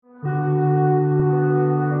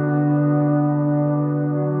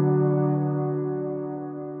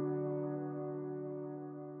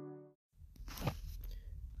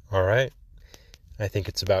think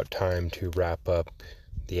it's about time to wrap up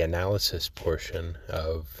the analysis portion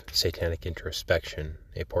of Satanic Introspection,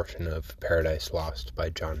 a portion of Paradise Lost by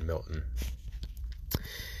John Milton.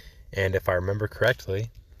 And if I remember correctly,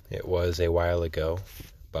 it was a while ago,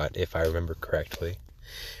 but if I remember correctly,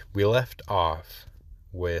 we left off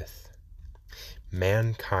with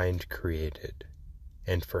mankind created,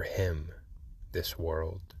 and for him, this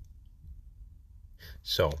world.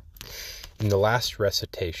 So, in the last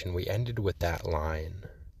recitation, we ended with that line.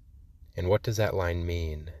 And what does that line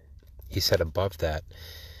mean? He said above that,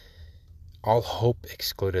 all hope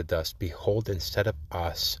excluded thus, behold, instead of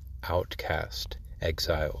us, outcast,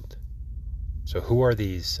 exiled. So who are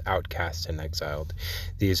these outcasts and exiled?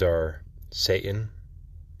 These are Satan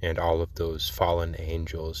and all of those fallen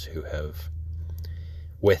angels who have,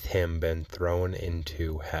 with him, been thrown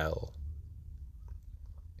into hell.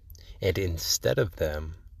 And instead of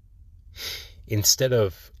them, instead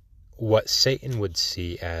of what Satan would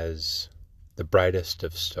see as the brightest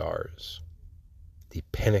of stars, the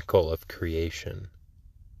pinnacle of creation,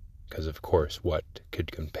 because of course what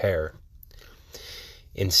could compare,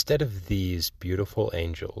 instead of these beautiful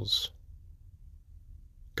angels,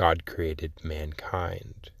 God created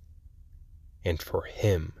mankind, and for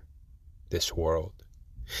him, this world.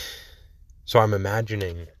 So I'm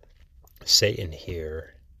imagining Satan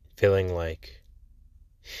here feeling like,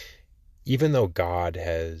 even though God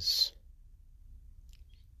has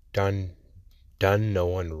done no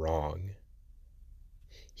one wrong,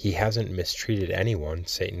 he hasn't mistreated anyone.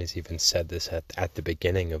 Satan has even said this at the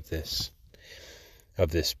beginning of this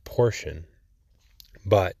portion.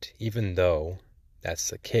 But even though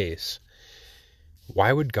that's the case,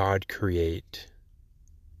 why would God create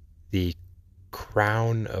the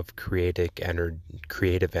crown of creative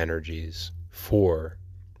energies for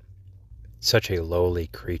such a lowly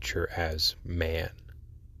creature as man?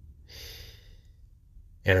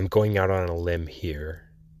 And I'm going out on a limb here,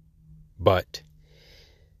 but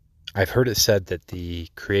I've heard it said that the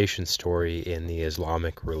creation story in the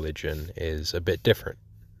Islamic religion is a bit different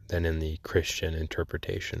than in the Christian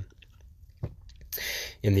interpretation.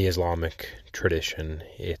 In the Islamic tradition,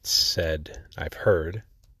 it's said, I've heard,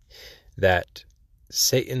 that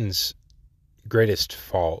Satan's greatest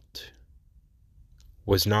fault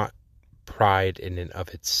was not pride in and of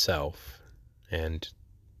itself, and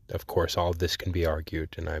of course all of this can be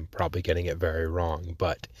argued, and I'm probably getting it very wrong,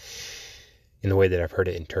 but in the way that I've heard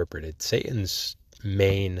it interpreted, Satan's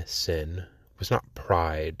main sin was not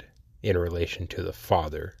pride in relation to the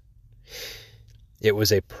Father. It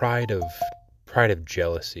was a pride of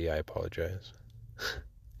jealousy. I apologize.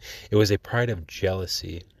 It was a pride of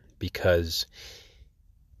jealousy because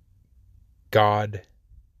God,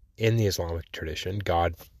 in the Islamic tradition,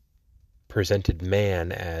 God presented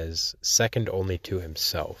man as second only to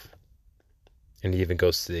himself. And it even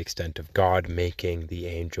goes to the extent of God making the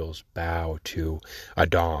angels bow to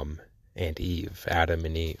Adam and Eve, Adam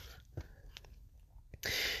and Eve.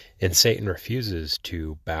 And Satan refuses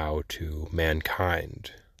to bow to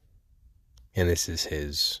mankind. And this is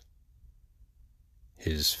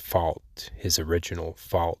his fault, his original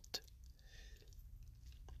fault.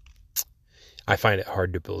 I find it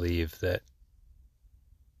hard to believe that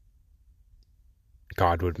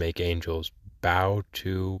God would make angels bow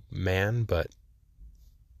to man, but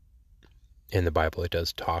in the Bible it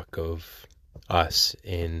does talk of us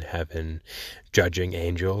in heaven judging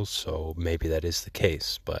angels, so maybe that is the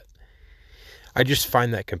case, but I just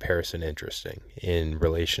find that comparison interesting in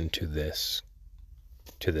relation to this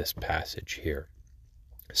passage here.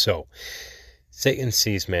 So, Satan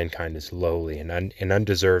sees mankind as lowly and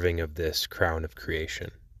undeserving of this crown of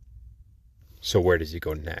creation. So where does he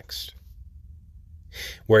go next?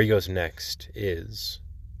 Where he goes next is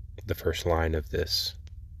the first line of this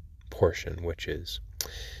portion, which is,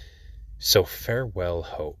 so farewell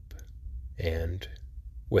hope, and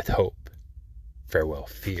with hope, farewell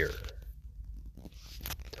fear.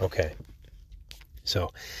 Okay,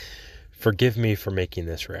 so forgive me for making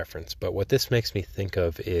this reference, but what this makes me think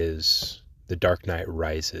of is The Dark Knight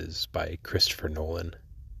Rises by Christopher Nolan.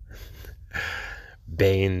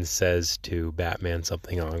 Bane says to Batman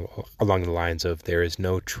something along the lines of, there is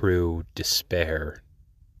no true despair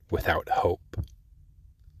without hope.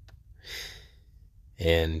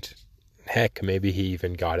 And heck, maybe he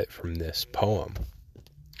even got it from this poem,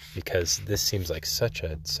 because this seems like such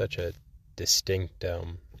a distinct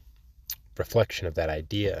reflection of that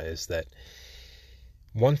idea, is that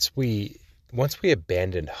once we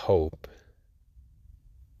abandon hope,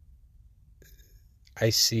 I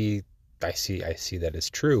see that as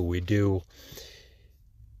true.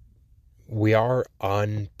 We are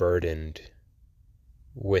unburdened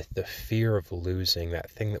with the fear of losing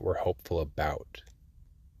that thing that we're hopeful about.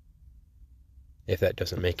 If that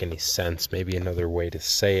doesn't make any sense, maybe another way to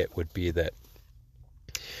say it would be that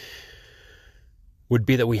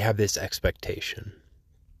we have this expectation.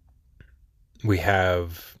 We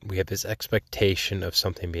have this expectation of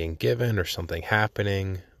something being given or something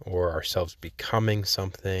happening or ourselves becoming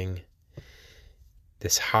something.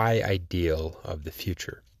 This high ideal of the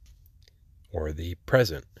future or the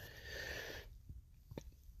present.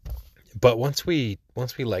 But once we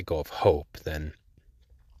let go of hope, then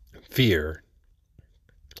fear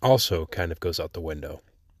also kind of goes out the window.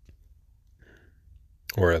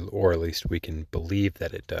 Or at least we can believe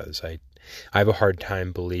that it does. I have a hard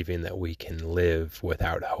time believing that we can live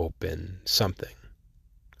without hope in something,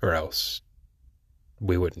 or else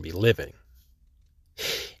we wouldn't be living.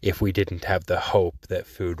 If we didn't have the hope that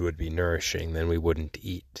food would be nourishing, then we wouldn't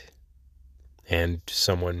eat. And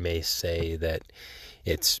someone may say that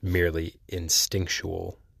it's merely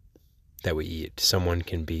instinctual that we eat. Someone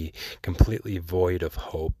can be completely void of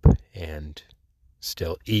hope and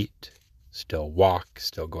still eat, still walk,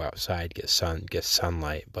 still go outside, get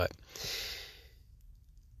sunlight. But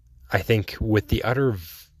I think with the utter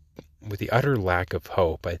lack of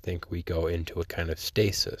hope, I think we go into a kind of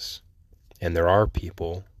stasis. And there are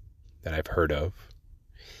people that I've heard of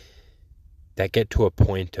that get to a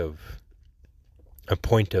point of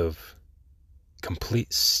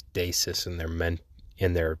complete stasis in their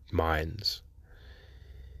minds,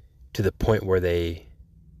 to the point where they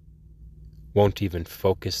won't even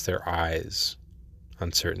focus their eyes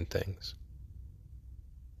on certain things.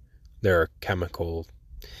 There are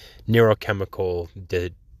neurochemical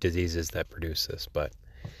diseases that produce this, but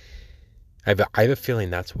I have a feeling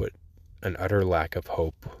that's what an utter lack of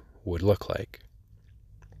hope would look like.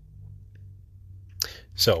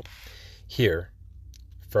 So, here,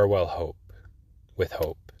 farewell hope. With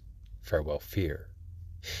hope, farewell fear.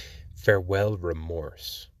 Farewell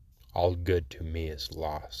remorse. All good to me is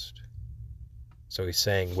lost. So he's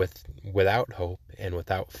saying without hope and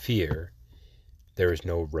without fear, there is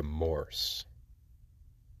no remorse.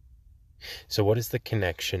 So what is the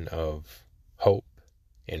connection of hope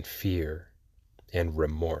and fear and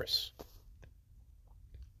remorse?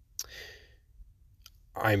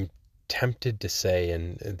 I'm tempted to say,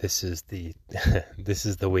 and this is the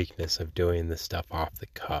weakness of doing this stuff off the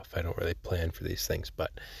cuff. I don't really plan for these things,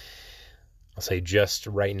 but I'll say just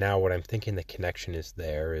right now what I'm thinking the connection is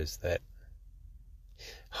there is that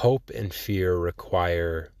hope and fear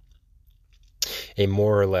require a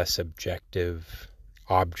more or less objective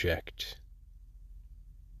object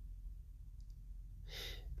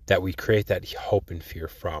that we create that hope and fear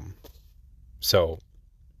from. So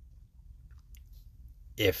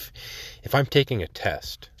if I'm taking a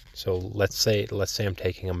test, so let's say I'm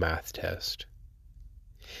taking a math test,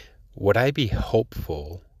 would I be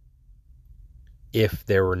hopeful if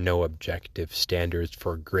there were no objective standards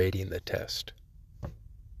for grading the test?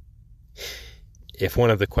 If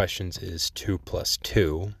one of the questions is 2 plus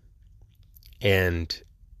 2, and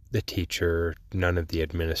the teacher, none of the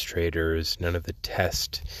administrators, none of the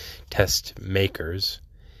test makers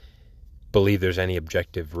believe there's any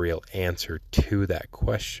objective real answer to that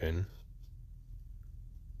question,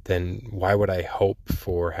 then why would I hope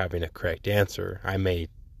for having a correct answer? I may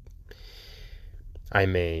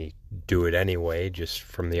do it anyway, just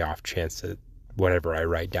from the off chance that whatever I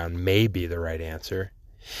write down may be the right answer.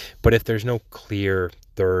 But if there's no clear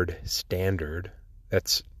third standard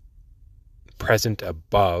that's present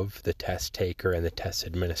above the test taker and the test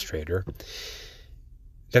administrator,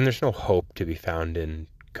 then there's no hope to be found in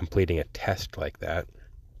completing a test like that.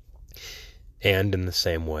 And in the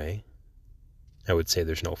same way, I would say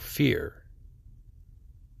there's no fear.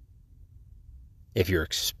 If you're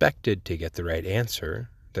expected to get the right answer,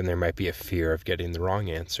 then there might be a fear of getting the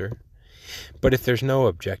wrong answer. But if there's no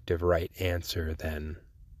objective right answer, then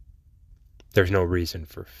there's no reason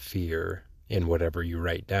for fear in whatever you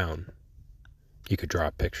write down. You could draw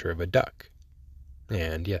a picture of a duck.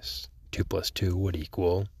 And yes, 2 plus 2 would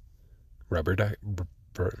equal rubber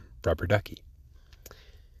ducky.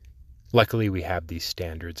 Luckily, we have these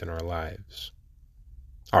standards in our lives.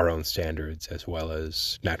 Our own standards, as well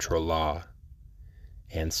as natural law,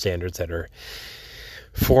 and standards that are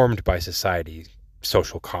formed by society,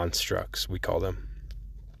 social constructs, we call them.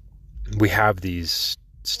 We have these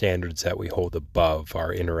standards that we hold above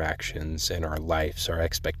our interactions and our lives, our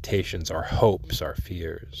expectations, our hopes, our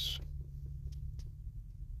fears.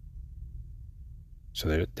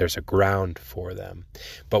 So there's a ground for them.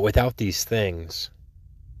 But without these things,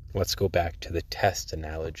 let's go back to the test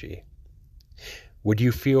analogy. Would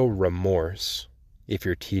you feel remorse if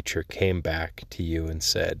your teacher came back to you and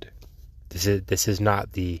said, this is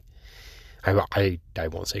not the, I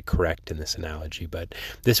won't say correct in this analogy, but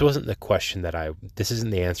this wasn't the question this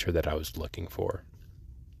isn't the answer that I was looking for.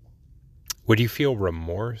 Would you feel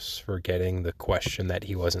remorse for getting the question that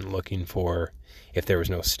he wasn't looking for if there was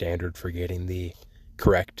no standard for getting the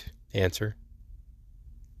correct answer?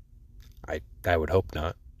 I would hope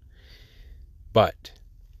not. But,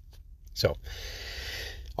 so,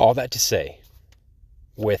 all that to say,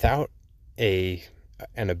 without an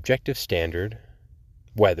objective standard,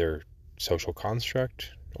 whether social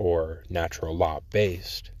construct or natural law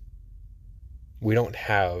based, we don't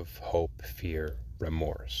have hope, fear,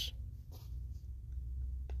 remorse.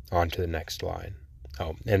 On to the next line.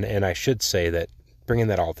 Oh, and I should say that, bringing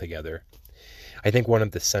that all together, I think one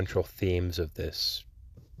of the central themes of this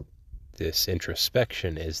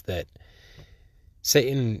introspection is that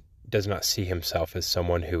Satan does not see himself as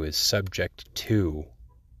someone who is subject to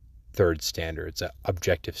third standards,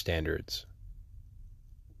 objective standards.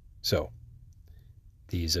 So,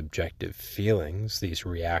 these objective feelings, these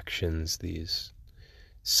reactions, these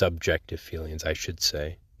subjective feelings, I should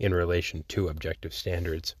say, in relation to objective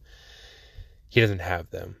standards, he doesn't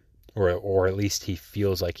have them, or at least he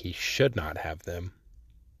feels like he should not have them,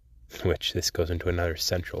 which this goes into another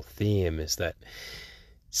central theme, is that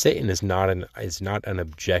Satan is not an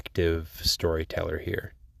objective storyteller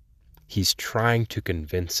here. He's trying to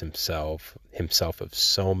convince himself of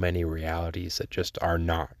so many realities that just are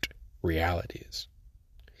not realities.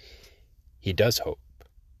 He does hope.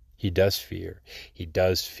 He does fear. He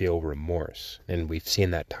does feel remorse. And we've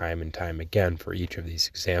seen that time and time again for each of these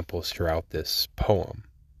examples throughout this poem.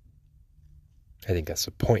 I think that's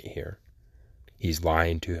the point here. He's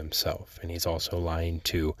lying to himself, and he's also lying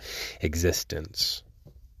to existence.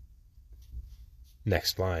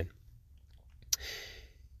 Next line.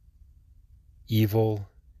 Evil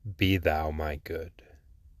be thou my good.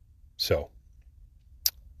 So,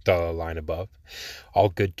 the line above. All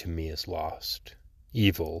good to me is lost.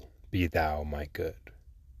 Evil be thou my good.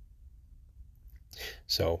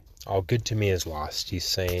 So, all good to me is lost. He's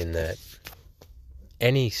saying that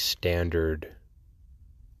any standard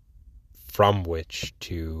from which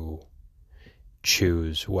to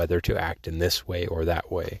choose whether to act in this way or that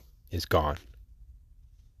way is gone.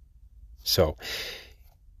 So,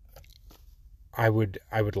 I would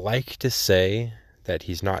like to say that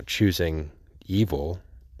he's not choosing evil.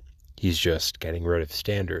 He's just getting rid of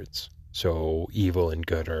standards. So evil and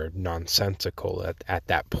good are nonsensical at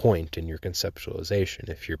that point in your conceptualization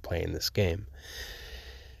if you're playing this game.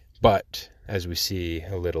 But, as we see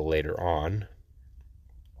a little later on,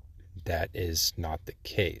 that is not the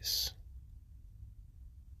case.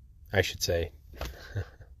 I should say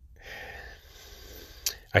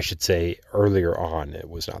earlier on it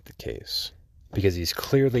was not the case. Because he's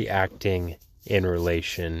clearly acting in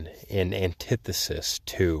antithesis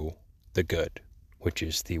to the good, which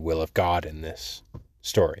is the will of God in this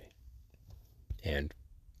story. And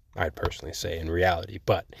I'd personally say in reality,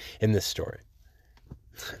 but in this story.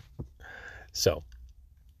 So,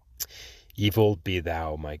 evil be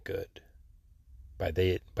thou my good. By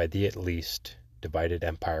thee at least, divided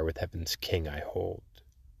empire with heaven's king I hold.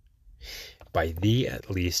 By thee at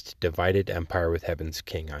least, divided empire with heaven's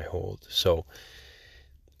king I hold. So,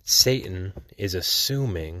 Satan is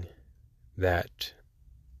assuming that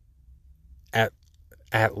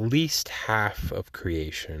at least half of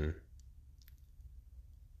creation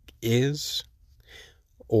is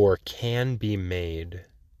or can be made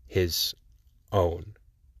his own.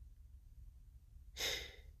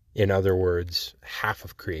 In other words, half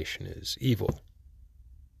of creation is evil.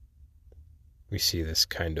 We see this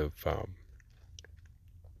kind of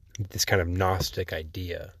Gnostic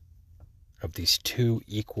idea of these two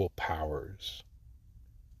equal powers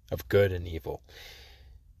of good and evil.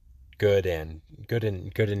 Good and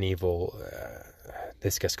evil.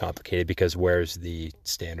 This gets complicated because where's the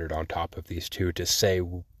standard on top of these two to say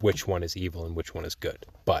which one is evil and which one is good?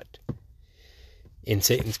 But in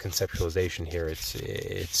Satan's conceptualization here,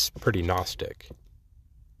 it's pretty Gnostic.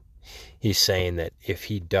 He's saying that if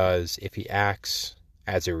he acts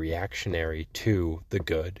as a reactionary to the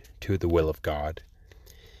good, to the will of God,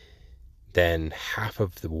 then half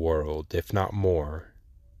of the world, if not more,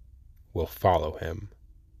 will follow him.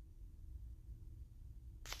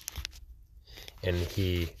 And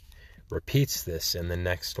he repeats this in the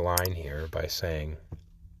next line here by saying,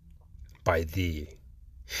 by thee,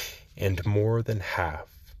 and more than half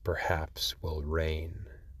perhaps will reign.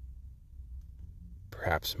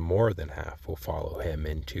 Perhaps more than half will follow him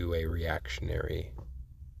into a reactionary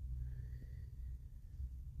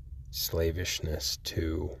slavishness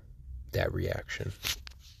to that reaction.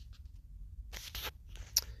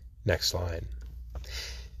 Next line.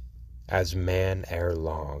 As man ere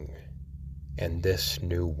long, and this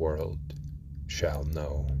new world shall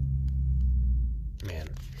know. Man,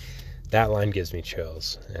 that line gives me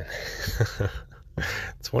chills.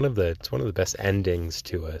 It's one of the best endings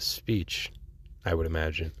to a speech, I would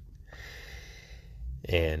imagine.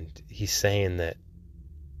 And he's saying that,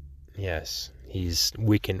 yes,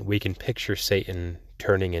 we can picture Satan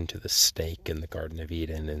turning into the snake in the Garden of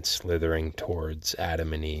Eden and slithering towards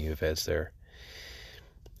Adam and Eve as they're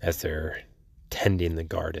tending the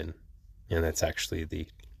garden. And that's actually the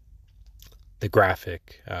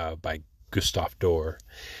graphic by Gustav Doré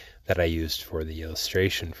that I used for the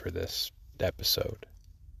illustration for this episode.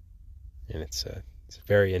 And it's a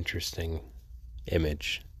very interesting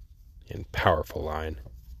image and powerful line.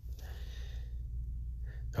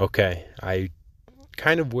 Okay, I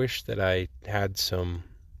kind of wish that I had some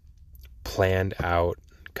planned out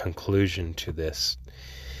conclusion to this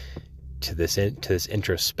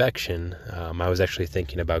introspection. I was actually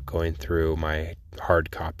thinking about going through my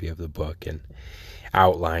hard copy of the book and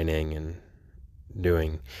outlining and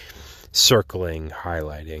doing circling,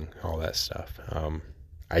 highlighting, all that stuff.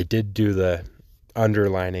 I did do the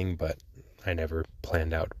underlining, but I never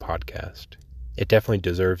planned out a podcast. It definitely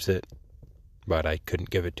deserves it, but I couldn't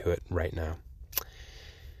give it to it right now.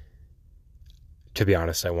 To be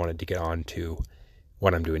honest, I wanted to get on to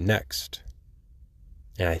what I'm doing next.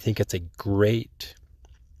 And I think it's a great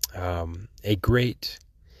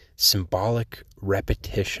symbolic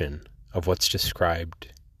repetition of what's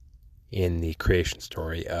described in the creation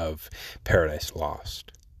story of Paradise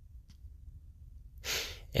Lost.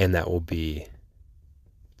 And that will be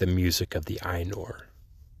the music of the Ainur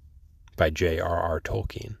by J.R.R.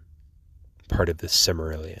 Tolkien, part of the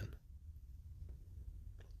Silmarillion.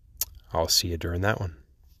 I'll see you during that one.